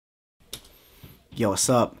Yo, what's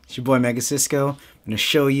up? It's your boy Mega Cisco. I'm gonna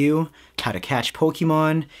show you how to catch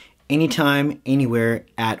Pokemon anytime, anywhere,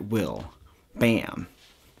 at will. Bam.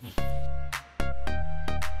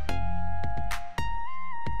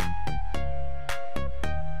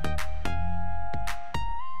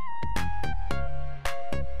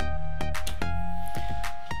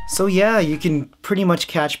 So yeah, you can pretty much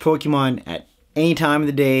catch Pokemon at any time of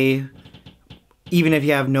the day. Even if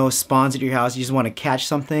you have no spawns at your house, you just want to catch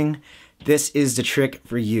something, this is the trick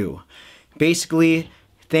for you. Basically,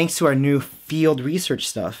 thanks to our new field research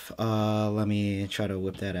stuff, let me try to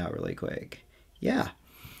whip that out really quick. Yeah.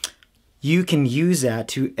 You can use that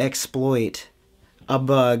to exploit a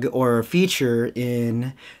bug or a feature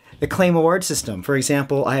in the claim reward system. For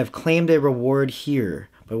example, I have claimed a reward here,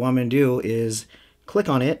 but what I'm going to do is click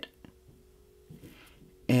on it,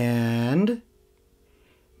 and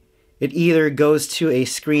it either goes to a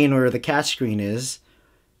screen where the catch screen is,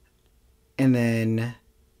 and then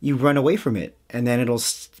you run away from it, and then it'll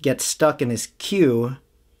get stuck in this queue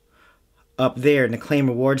up there in the claim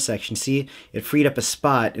reward section. See, it freed up a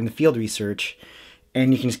spot in the field research,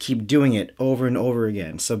 and you can just keep doing it over and over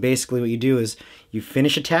again. So basically what you do is you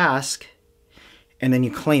finish a task, and then you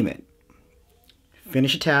claim it.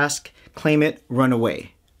 Finish a task, claim it, run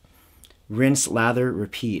away. Rinse, lather,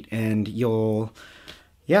 repeat, and you'll,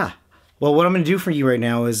 yeah. Well, what I'm going to do for you right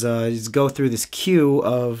now is go through this queue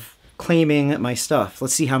of claiming my stuff.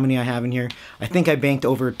 Let's see how many I have in here. I think I banked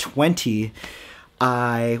over 20.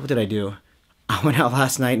 What did I do? I went out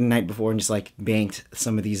last night and the night before and just like banked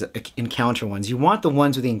some of these encounter ones. You want the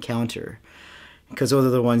ones with the encounter, because those are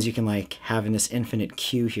the ones you can like have in this infinite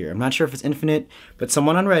queue here. I'm not sure if it's infinite, but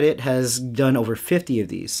someone on Reddit has done over 50 of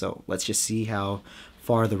these. So let's just see how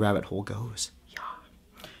far the rabbit hole goes.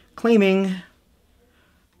 Yeah. Claiming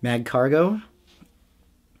Magcargo. I'm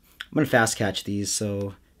going to fast catch these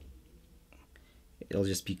so it'll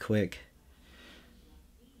just be quick.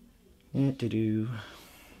 Let's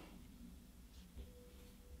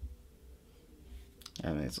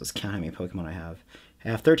count how many Pokemon I have. I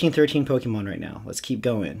have 13 Pokemon right now. Let's keep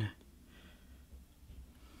going.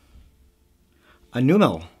 A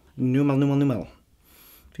Numel. Numel.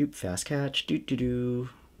 Boop, fast catch. 13.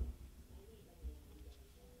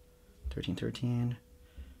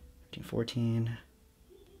 14.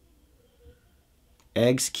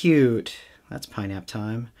 Execute. That's Pineapple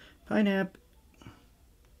time. Pineapple.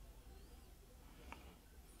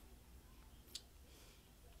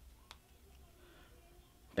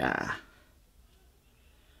 Ah.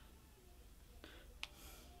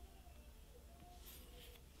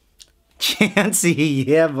 Chansey,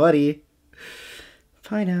 yeah, buddy.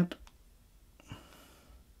 Pineapple.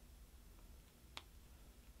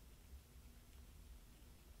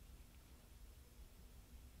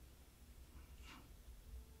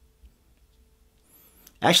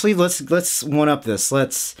 Actually, let's one up this.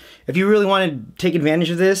 If you really want to take advantage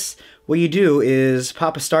of this, what you do is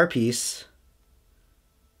pop a star piece.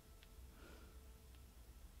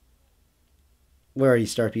 Where are you,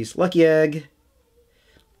 star piece? Lucky egg.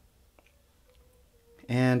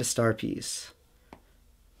 And a star piece.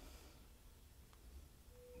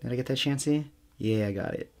 Did I get that, Chansey? Yeah, I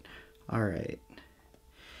got it. Alright.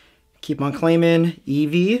 Keep on claiming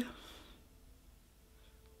Eevee.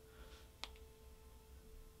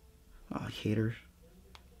 Oh, haters.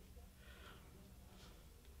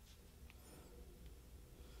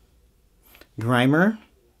 Grimer.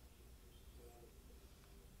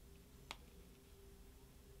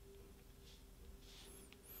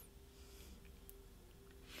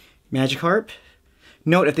 Magikarp.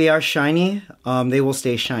 Note, if they are shiny, they will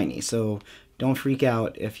stay shiny. So don't freak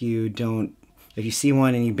out if you see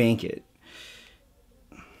one and you bank it.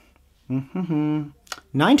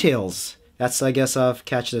 Ninetales. That's, I guess,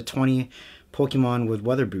 catch the 20 Pokemon with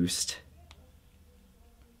Weather Boost.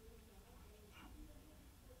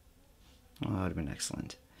 Oh, that would have been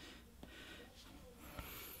excellent.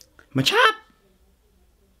 Machop!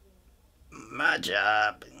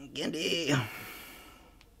 Gindi.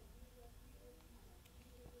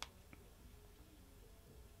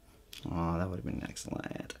 Oh, that would have been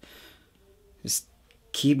excellent. Just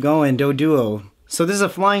keep going, Doduo. So this is a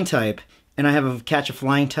flying type, and I have a catch a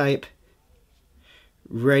flying type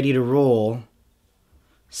ready to roll.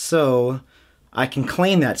 So I can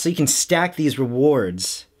claim that. So you can stack these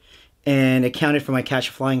rewards and account it for my catch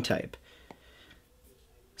a flying type.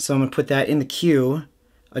 So I'm going to put that in the queue.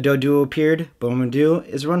 A Doduo appeared, but what I'm going to do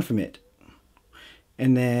is run from it.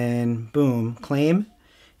 And then, boom, claim.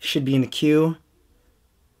 Should be in the queue.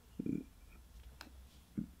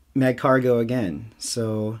 Magcargo again.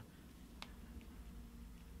 So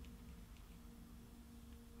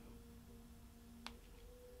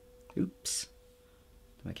Oops.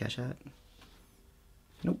 Did I catch that?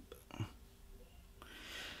 Nope.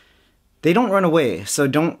 They don't run away, so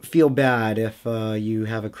don't feel bad if you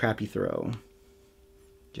have a crappy throw.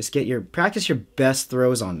 Just practice your best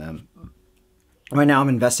throws on them. Right now I'm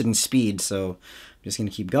invested in speed, so I'm just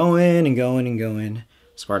gonna keep going and going and going.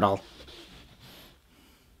 Squirtle.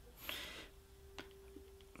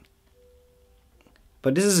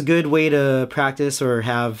 But this is a good way to practice or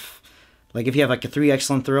have, like if you have like a 3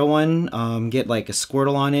 excellent throw one, get like a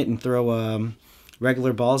Squirtle on it and throw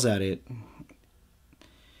regular balls at it.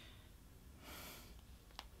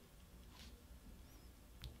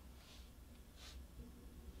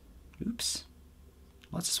 Oops.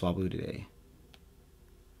 Lots of Swablu today.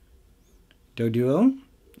 Doduo.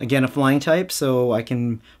 Again, a flying type, so I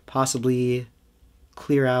can possibly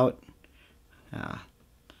clear out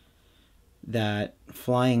that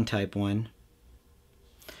flying type one.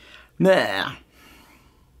 Nah.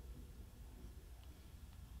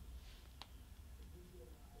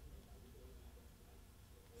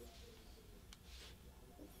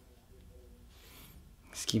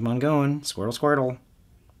 Let's keep on going. Squirtle, Squirtle.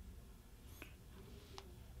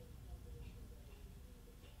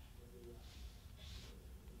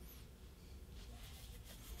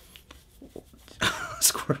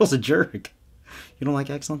 Squirtle's a jerk. You don't like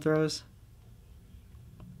excellent throws?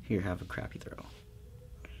 Here, have a crappy throw.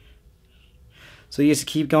 So you just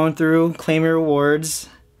keep going through, claim your rewards,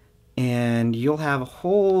 and you'll have a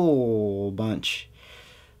whole bunch.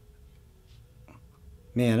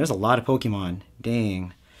 Man, there's a lot of Pokemon.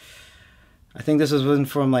 Dang. I think this was one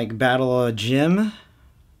from like Battle of Gym.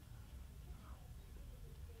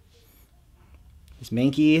 This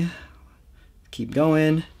Mankey. Keep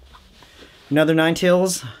going. Another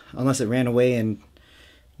Ninetales, unless it ran away and,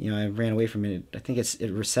 you know, I ran away from it. I think it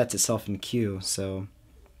resets itself in queue, so.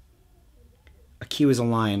 A queue is a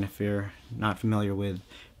line if you're not familiar with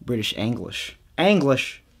British English.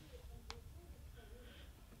 English!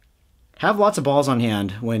 Have lots of balls on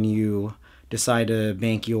hand when you decide to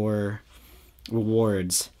bank your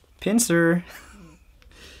rewards. Pinsir!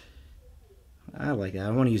 I like that.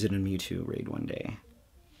 I want to use it in a Mewtwo raid one day.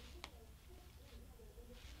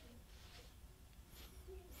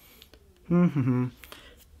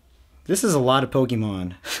 This is a lot of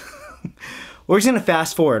Pokemon. We're just gonna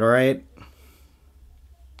fast forward, alright?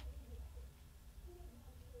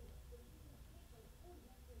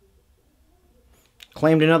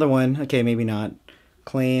 Claimed another one. Okay, maybe not.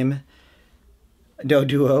 Claim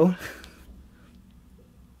Doduo.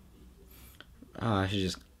 I should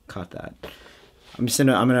just caught that. I'm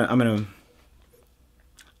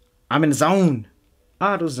in a zone.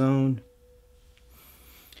 Auto zone.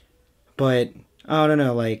 But I don't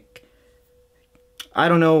know, like, I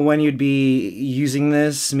don't know when you'd be using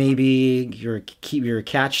this. Maybe keep your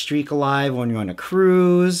catch streak alive when you're on a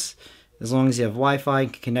cruise. As long as you have Wi-Fi, you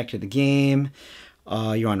can connect to the game.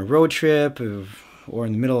 You're on a road trip or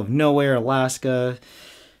in the middle of nowhere, Alaska.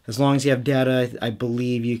 As long as you have data, I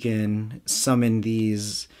believe you can summon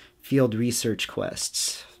these field research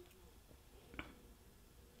quests.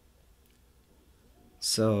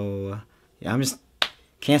 So, yeah, I'm just...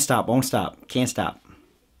 Can't stop, won't stop, can't stop.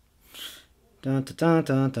 Dun dun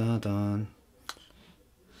dun dun dun.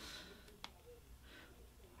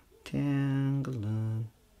 Tangaloon.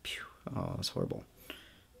 Oh, that's horrible.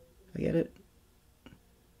 I get it.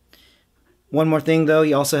 One more thing though,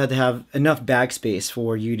 you also had to have enough bag space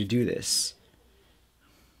for you to do this.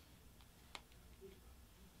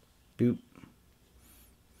 Boop.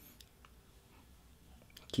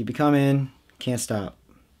 Keep it coming, can't stop.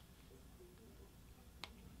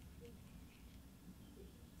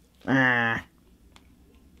 Ah.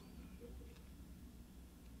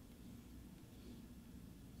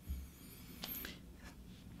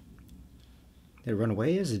 Did it run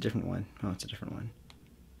away? Is it a different one? Oh, it's a different one.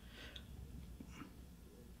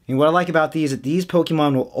 And what I like about these is that these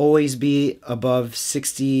Pokemon will always be above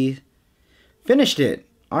 60. Finished it.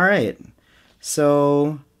 All right.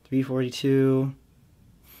 So 342.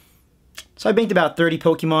 So I banked about 30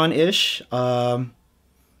 Pokemon-ish.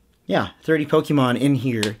 Yeah, 30 Pokemon in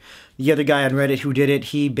here. The other guy on Reddit who did it,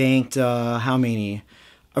 he banked how many?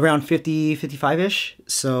 Around 50, 55-ish.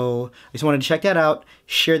 So I just wanted to check that out,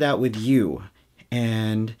 share that with you.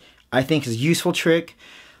 And I think it's a useful trick.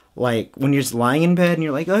 Like when you're just lying in bed and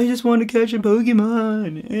you're like, I just want to catch a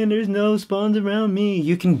Pokemon and there's no spawns around me.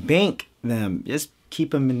 You can bank them. Just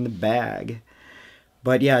keep them in the bag.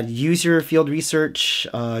 But yeah, use your field research.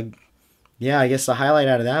 Yeah, I guess the highlight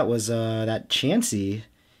out of that was that Chansey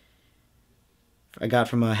I got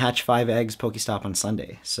from a Hatch 5 Eggs Pokestop on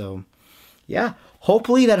Sunday. So yeah,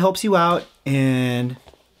 hopefully that helps you out. And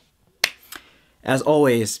As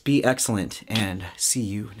always, be excellent and see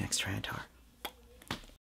you next Triantar.